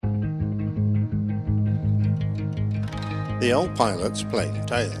The Old Pilot's Plain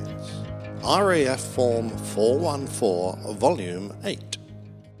Tales. RAF Form 414, Volume 8.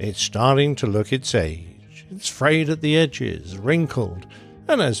 It's starting to look its age. It's frayed at the edges, wrinkled,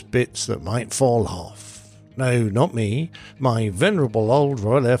 and has bits that might fall off. No, not me, my venerable old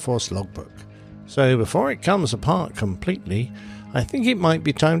Royal Air Force logbook. So before it comes apart completely, I think it might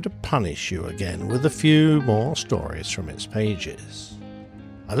be time to punish you again with a few more stories from its pages.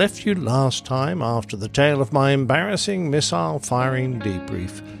 I left you last time after the tale of my embarrassing missile firing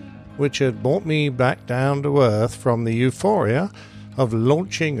debrief, which had brought me back down to earth from the euphoria of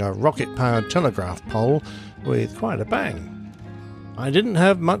launching a rocket-powered telegraph pole with quite a bang. I didn't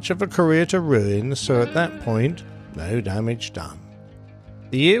have much of a career to ruin, so at that point, no damage done.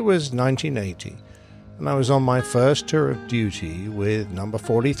 The year was 1980, and I was on my first tour of duty with No.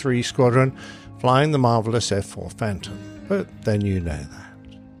 43 Squadron flying the marvellous F-4 Phantom, but then you know that.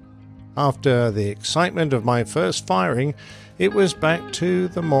 After the excitement of my first firing, it was back to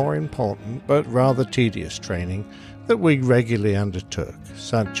the more important but rather tedious training that we regularly undertook,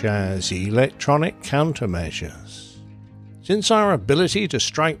 such as electronic countermeasures. Since our ability to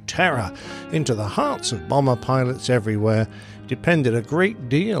strike terror into the hearts of bomber pilots everywhere depended a great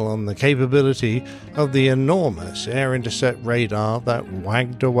deal on the capability of the enormous air intercept radar that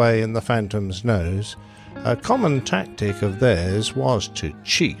wagged away in the Phantom's nose, a common tactic of theirs was to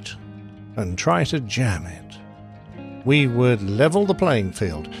cheat and try to jam it. We would level the playing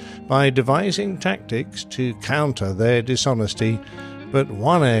field by devising tactics to counter their dishonesty, but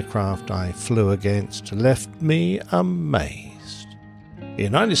one aircraft I flew against left me amazed. The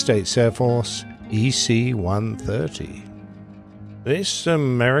United States Air Force EC-130. This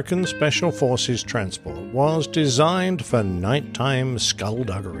American Special Forces transport was designed for nighttime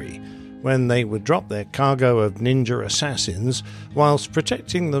skullduggery, when they would drop their cargo of ninja assassins whilst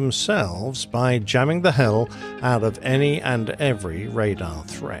protecting themselves by jamming the hell out of any and every radar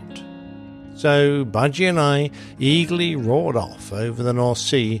threat. So Budgie and I eagerly roared off over the North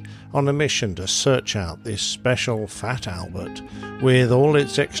Sea on a mission to search out this special Fat Albert with all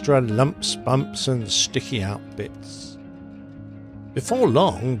its extra lumps, bumps and sticky out bits. Before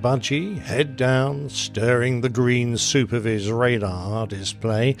long, Budgie, head down, stirring the green soup of his radar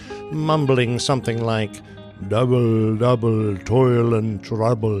display, mumbling something like, "Double, double, toil and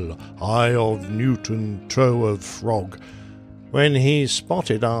trouble, eye of Newton, toe of frog," when he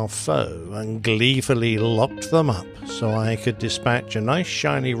spotted our foe and gleefully locked them up so I could dispatch a nice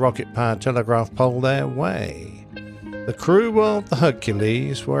shiny rocket-powered telegraph pole their way. The crew of the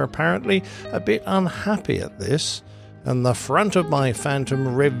Hercules were apparently a bit unhappy at this, and the front of my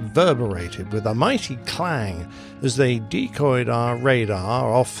Phantom reverberated with a mighty clang as they decoyed our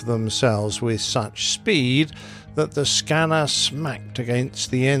radar off themselves with such speed that the scanner smacked against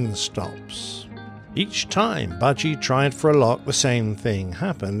the end stops. Each time Budgie tried for a lock, the same thing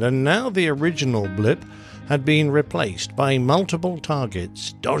happened, and now the original blip had been replaced by multiple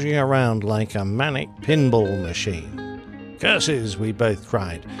targets dodging around like a manic pinball machine. "Curses," we both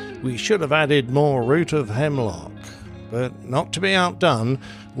cried. "We should have added more root of hemlock." But not to be outdone,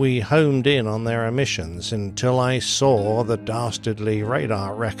 we homed in on their emissions until I saw the dastardly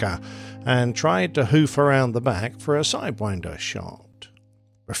radar wrecker and tried to hoof around the back for a sidewinder shot.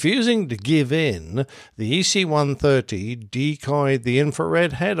 Refusing to give in, the EC-130 decoyed the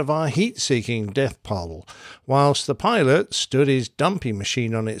infrared head of our heat-seeking death pole, whilst the pilot stood his dumpy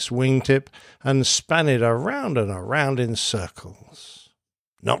machine on its wingtip and span it around and around in circles.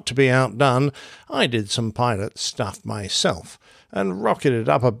 Not to be outdone, I did some pilot stuff myself, and rocketed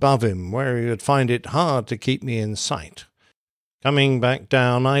up above him where he would find it hard to keep me in sight. Coming back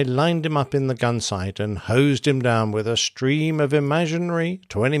down, I lined him up in the gun sight and hosed him down with a stream of imaginary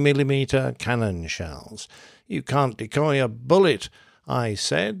 20mm cannon shells. "You can't decoy a bullet," I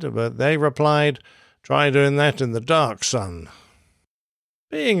said, but they replied, "Try doing that in the dark, son."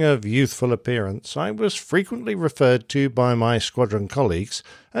 Being of youthful appearance, I was frequently referred to by my squadron colleagues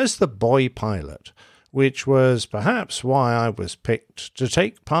as the boy pilot, which was perhaps why I was picked to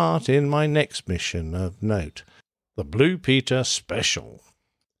take part in my next mission of note, the Blue Peter Special.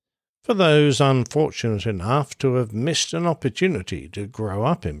 For those unfortunate enough to have missed an opportunity to grow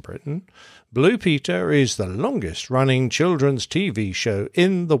up in Britain, Blue Peter is the longest-running children's TV show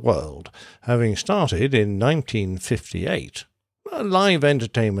in the world, having started in 1958. A live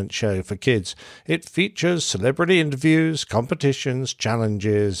entertainment show for kids. It features celebrity interviews, competitions,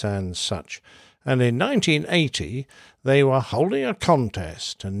 challenges, and such. And in 1980, they were holding a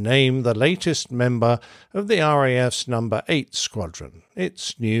contest to name the latest member of the RAF's No. 8 Squadron,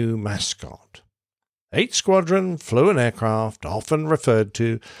 its new mascot. 8 Squadron flew an aircraft often referred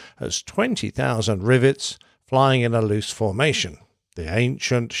to as 20,000 rivets, flying in a loose formation, the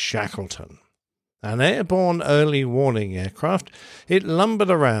ancient Shackleton. An airborne early warning aircraft, it lumbered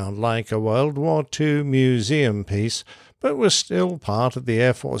around like a World War II museum piece, but was still part of the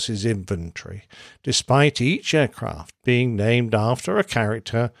Air Force's inventory, despite each aircraft being named after a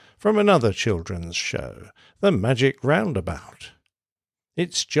character from another children's show, The Magic Roundabout.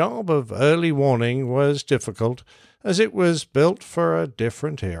 Its job of early warning was difficult, as it was built for a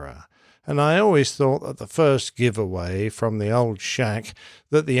different era, and I always thought that the first giveaway from the old shack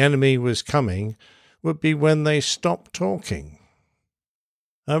that the enemy was coming would be when they stopped talking.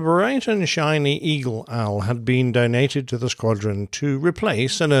 A bright and shiny eagle owl had been donated to the squadron to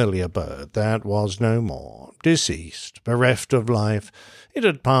replace an earlier bird that was no more, deceased, bereft of life. It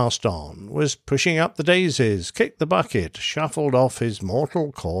had passed on, was pushing up the daisies, kicked the bucket, shuffled off his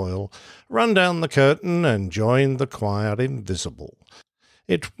mortal coil, run down the curtain, and joined the quiet invisible.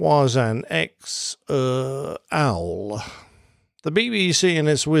 It was an owl. The BBC, in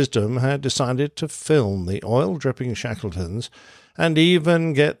its wisdom, had decided to film the oil-dripping Shackletons and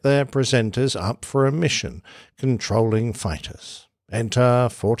even get their presenters up for a mission, controlling fighters. Enter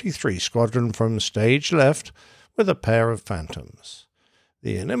 43 Squadron from stage left with a pair of Phantoms.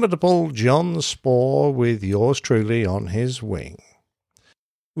 The inimitable John Spore with yours truly on his wing.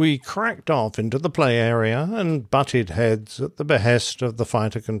 We cracked off into the play area and butted heads at the behest of the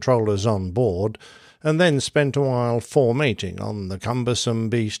fighter controllers on board, and then spent a while formating on the cumbersome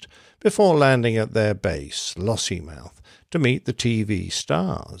beast before landing at their base, Lossiemouth, to meet the TV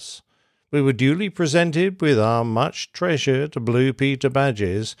stars. We were duly presented with our much-treasured Blue Peter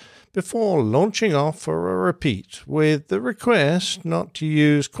badges before launching off for a repeat, with the request not to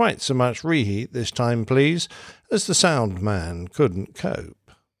use quite so much reheat this time, please, as the sound man couldn't cope.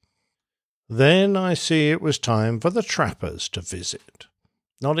 Then I see it was time for the trappers to visit.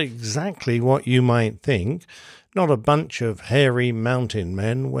 Not exactly what you might think, not a bunch of hairy mountain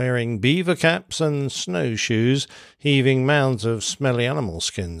men wearing beaver caps and snowshoes, heaving mounds of smelly animal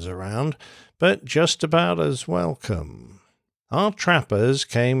skins around, but just about as welcome. Our trappers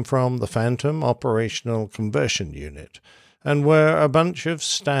came from the Phantom Operational Conversion Unit, and were a bunch of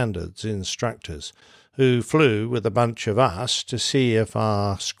standards instructors, who flew with a bunch of us to see if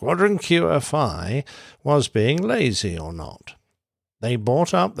our Squadron QFI was being lazy or not. They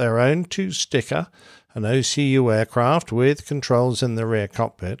bought up their own two-sticker, an OCU aircraft with controls in the rear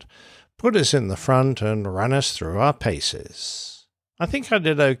cockpit, put us in the front and ran us through our paces. I think I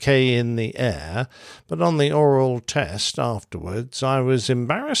did okay in the air, but on the oral test afterwards I was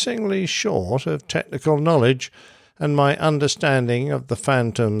embarrassingly short of technical knowledge, and my understanding of the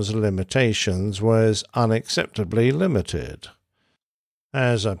Phantom's limitations was unacceptably limited.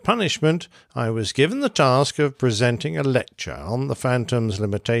 As a punishment, I was given the task of presenting a lecture on the Phantom's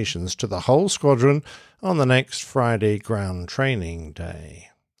limitations to the whole squadron on the next Friday ground training day.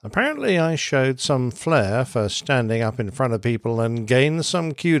 Apparently I showed some flair for standing up in front of people and gained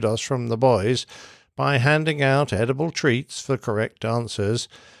some kudos from the boys by handing out edible treats for correct answers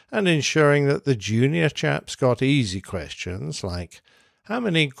and ensuring that the junior chaps got easy questions like, how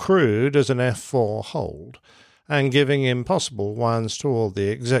many crew does an F4 hold? And giving impossible ones to all the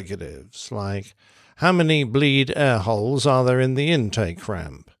executives, like, how many bleed air holes are there in the intake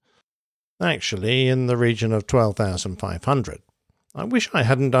ramp? Actually, in the region of 12,500. I wish I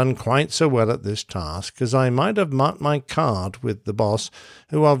hadn't done quite so well at this task, as I might have marked my card with the boss,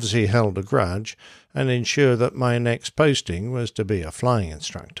 who obviously held a grudge, and ensured that my next posting was to be a flying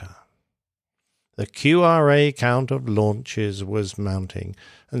instructor. The QRA count of launches was mounting,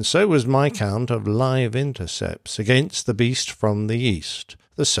 and so was my count of live intercepts against the beast from the east,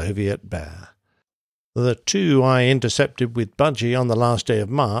 the Soviet Bear. The 2 I intercepted with Budgie on the last day of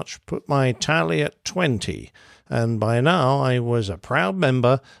March put my tally at 20, and by now I was a proud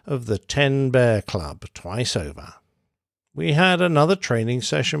member of the 10 Bear Club twice over. We had another training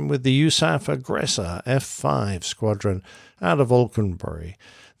session with the USAF Aggressor F5 Squadron out of Alconbury,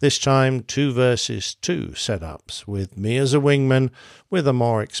 this time 2 versus 2 setups, with me as a wingman with a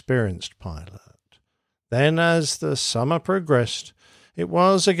more experienced pilot. Then, as the summer progressed, it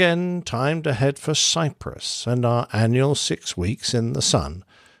was again time to head for Cyprus and our annual 6 weeks in the sun,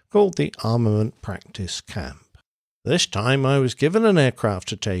 called the Armament Practice Camp. This time I was given an aircraft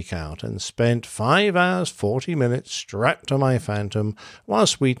to take out and spent 5 hours 40 minutes strapped to my Phantom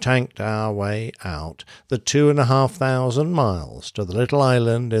whilst we tanked our way out the 2,500 miles to the little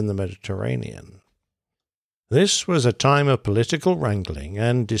island in the Mediterranean. This was a time of political wrangling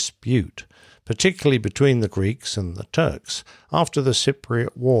and dispute, particularly between the Greeks and the Turks, after the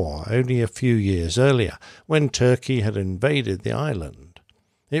Cypriot War only a few years earlier, when Turkey had invaded the island.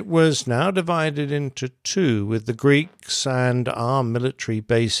 It was now divided into two, with the Greeks and our military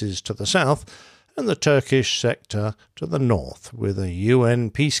bases to the south, and the Turkish sector to the north, with a UN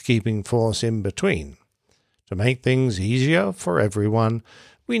peacekeeping force in between. To make things easier for everyone,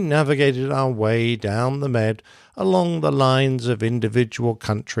 we navigated our way down the Med along the lines of individual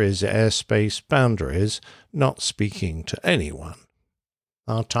countries' airspace boundaries, not speaking to anyone.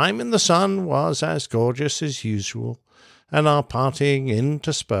 Our time in the sun was as gorgeous as usual, and our partying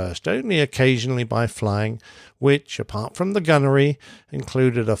interspersed only occasionally by flying, which, apart from the gunnery,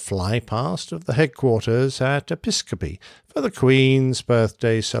 included a fly-past of the headquarters at Episcopi for the Queen's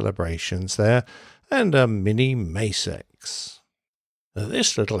birthday celebrations there, and a mini Macex.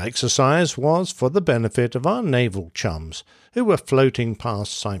 This little exercise was for the benefit of our naval chums, who were floating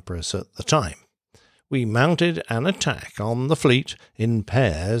past Cyprus at the time. We mounted an attack on the fleet in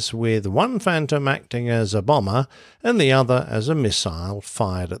pairs, with one Phantom acting as a bomber and the other as a missile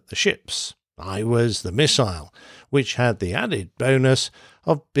fired at the ships. I was the missile, which had the added bonus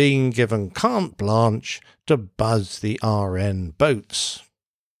of being given carte blanche to buzz the RN boats.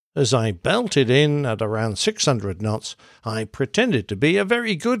 As I belted in at around 600 knots, I pretended to be a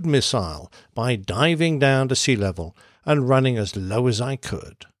very good missile by diving down to sea level and running as low as I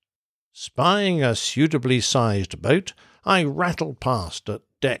could. Spying a suitably sized boat, I rattled past at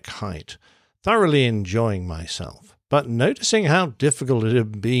deck height, thoroughly enjoying myself, but noticing how difficult it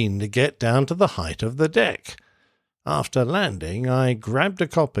had been to get down to the height of the deck. After landing, I grabbed a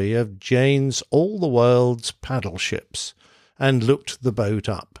copy of Jane's All the World's Paddle Ships and looked the boat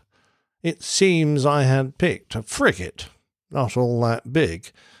up. It seems I had picked a frigate, not all that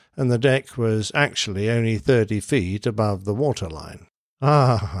big, and the deck was actually only 30 feet above the waterline.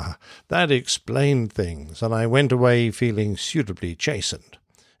 That explained things, and I went away feeling suitably chastened.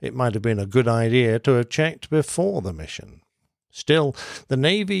 It might have been a good idea to have checked before the mission. Still, the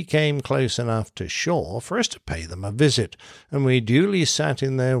Navy came close enough to shore for us to pay them a visit, and we duly sat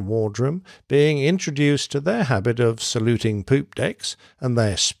in their wardroom, being introduced to their habit of saluting poop decks and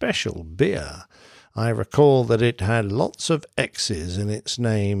their special beer. I recall that it had lots of X's in its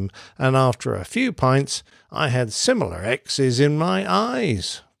name, and after a few pints I had similar X's in my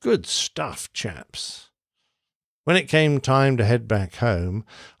eyes. Good stuff, chaps. When it came time to head back home,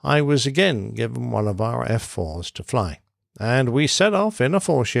 I was again given one of our F-4s to fly, and we set off in a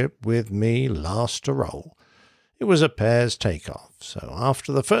four-ship with me last to roll. It was a pair's takeoff, so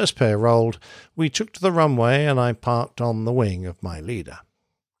after the first pair rolled, we took to the runway and I parked on the wing of my leader.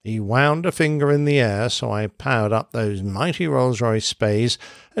 He wound a finger in the air, so I powered up those mighty Rolls-Royce spays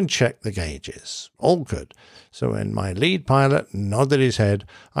and checked the gauges. All good. So when my lead pilot nodded his head,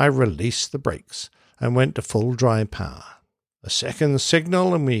 I released the brakes and went to full dry power. A second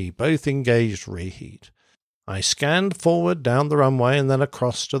signal and we both engaged reheat. I scanned forward down the runway and then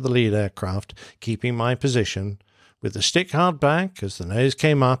across to the lead aircraft, keeping my position. With the stick hard back, as the nose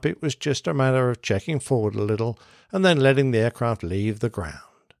came up, it was just a matter of checking forward a little and then letting the aircraft leave the ground.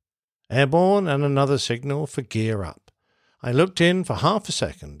 Airborne and another signal for gear up. I looked in for half a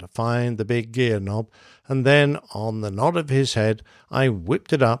second to find the big gear knob, and then, on the nod of his head, I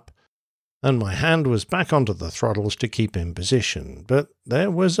whipped it up, and my hand was back onto the throttles to keep in position. But there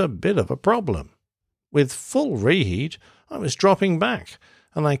was a bit of a problem. With full reheat, I was dropping back,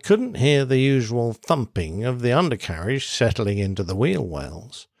 and I couldn't hear the usual thumping of the undercarriage settling into the wheel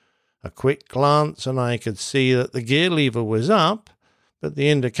wells. A quick glance, and I could see that the gear lever was up, but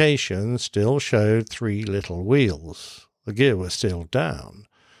the indication still showed 3 little wheels. The gear was still down,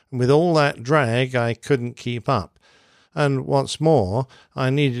 and with all that drag I couldn't keep up, and what's more,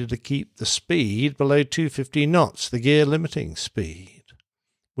 I needed to keep the speed below 250 knots, the gear limiting speed.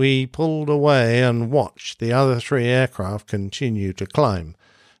 We pulled away and watched the other 3 aircraft continue to climb.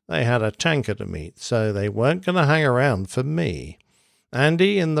 They had a tanker to meet, so they weren't going to hang around for me.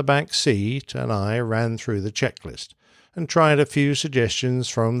 Andy in the back seat and I ran through the checklist and tried a few suggestions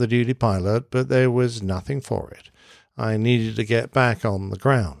from the duty pilot, but there was nothing for it. I needed to get back on the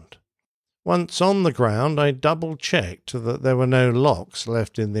ground. Once on the ground, I double-checked that there were no locks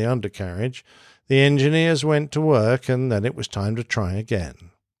left in the undercarriage. The engineers went to work, and then it was time to try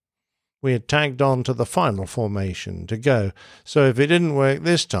again. We had tagged on to the final formation to go, so if it didn't work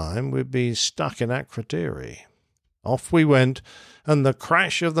this time, we'd be stuck in Akrotiri. Off we went, and the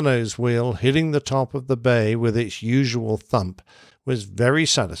crash of the nose wheel hitting the top of the bay with its usual thump was very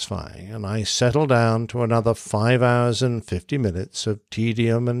satisfying, and I settled down to another 5 hours and 50 minutes of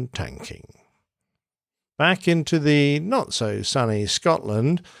tedium and tanking. Back into the not-so-sunny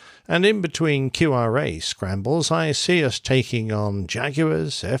Scotland, and in between QRA scrambles, I see us taking on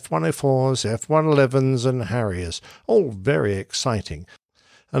Jaguars, F-104s, F-111s and Harriers, all very exciting,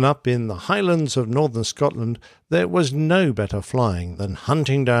 and up in the Highlands of northern Scotland there was no better flying than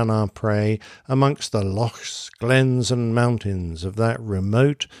hunting down our prey amongst the lochs, glens and mountains of that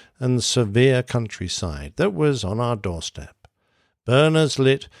remote and severe countryside that was on our doorstep. Burners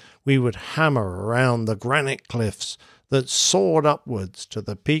lit, we would hammer around the granite cliffs that soared upwards to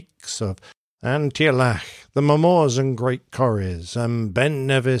the peaks of Antialach, the Mamors and Great Corries, and Ben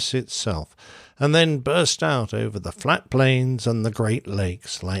Nevis itself, and then burst out over the flat plains and the great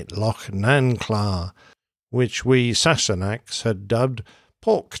lakes like Loch Nanclar, which we Sassenachs had dubbed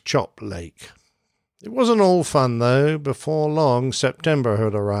Pork Chop Lake. It wasn't all fun, though. Before long, September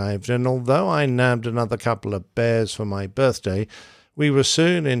had arrived, and although I nabbed another couple of bears for my birthday, we were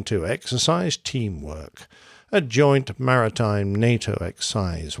soon into exercise teamwork, a joint maritime NATO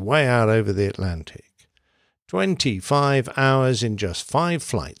exercise way out over the Atlantic. 25 hours in just 5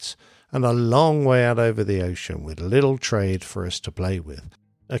 flights, and a long way out over the ocean with little trade for us to play with,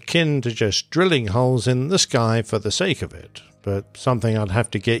 akin to just drilling holes in the sky for the sake of it, but something I'd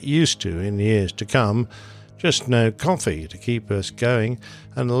have to get used to in years to come. Just no coffee to keep us going,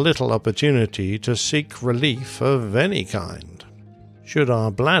 and little opportunity to seek relief of any kind. Should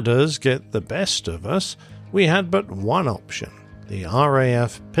our bladders get the best of us, we had but one option, the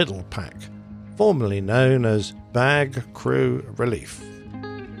RAF Piddle Pack, formerly known as Bag Crew Relief.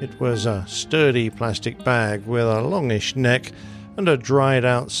 It was a sturdy plastic bag with a longish neck and a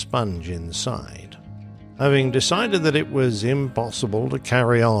dried-out sponge inside. Having decided that it was impossible to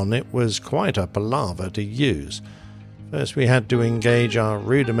carry on, it was quite a palaver to use. First we had to engage our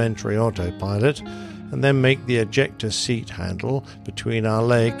rudimentary autopilot, and then make the ejector seat handle between our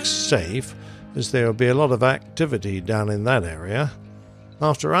legs safe, as there would be a lot of activity down in that area.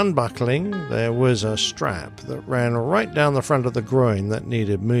 After unbuckling, there was a strap that ran right down the front of the groin that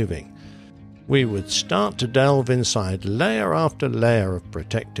needed moving. We would start to delve inside layer after layer of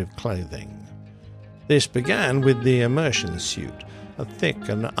protective clothing. This began with the immersion suit, a thick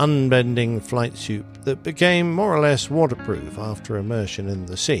and unbending flight suit that became more or less waterproof after immersion in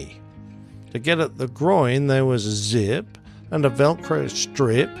the sea. To get at the groin there was a zip and a Velcro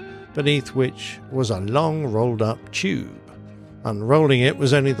strip, beneath which was a long rolled-up tube. Unrolling it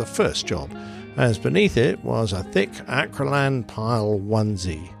was only the first job, as beneath it was a thick Acrylan pile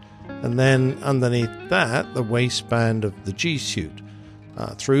onesie, and then underneath that the waistband of the G-suit,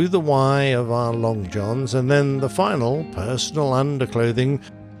 through the Y of our long johns, and then the final personal underclothing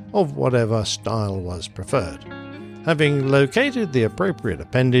of whatever style was preferred. Having located the appropriate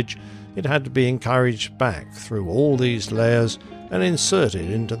appendage, it had to be encouraged back through all these layers and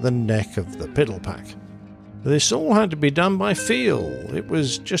inserted into the neck of the piddle pack. This all had to be done by feel. It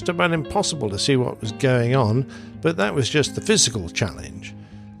was just about impossible to see what was going on, but that was just the physical challenge.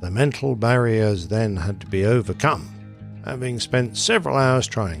 The mental barriers then had to be overcome. Having spent several hours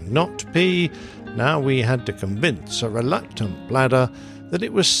trying not to pee, now we had to convince a reluctant bladder that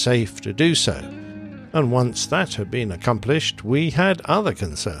it was safe to do so. And once that had been accomplished, we had other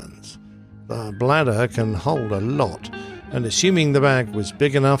concerns. The bladder can hold a lot, and assuming the bag was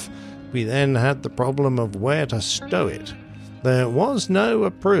big enough, we then had the problem of where to stow it. There was no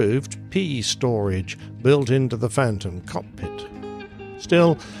approved pee storage built into the Phantom cockpit.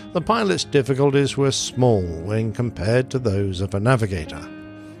 Still, the pilot's difficulties were small when compared to those of a navigator.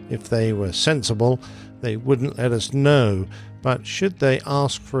 If they were sensible, they wouldn't let us know, but should they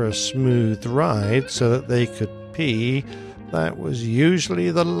ask for a smooth ride so that they could pee, that was usually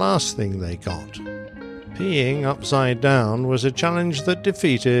the last thing they got. Peeing upside down was a challenge that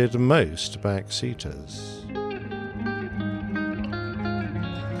defeated most backseaters.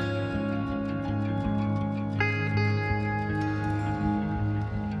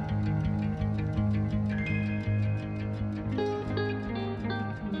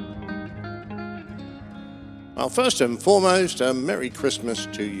 Well, first and foremost, a Merry Christmas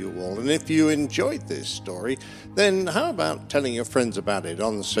to you all. And if you enjoyed this story, then how about telling your friends about it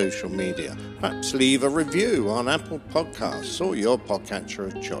on social media? Perhaps leave a review on Apple Podcasts or your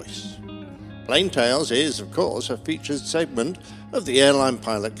podcatcher of choice. Plain Tales is, of course, a featured segment of the Airline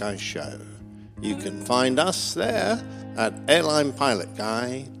Pilot Guy show. You can find us there at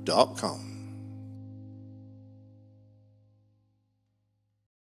airlinepilotguy.com.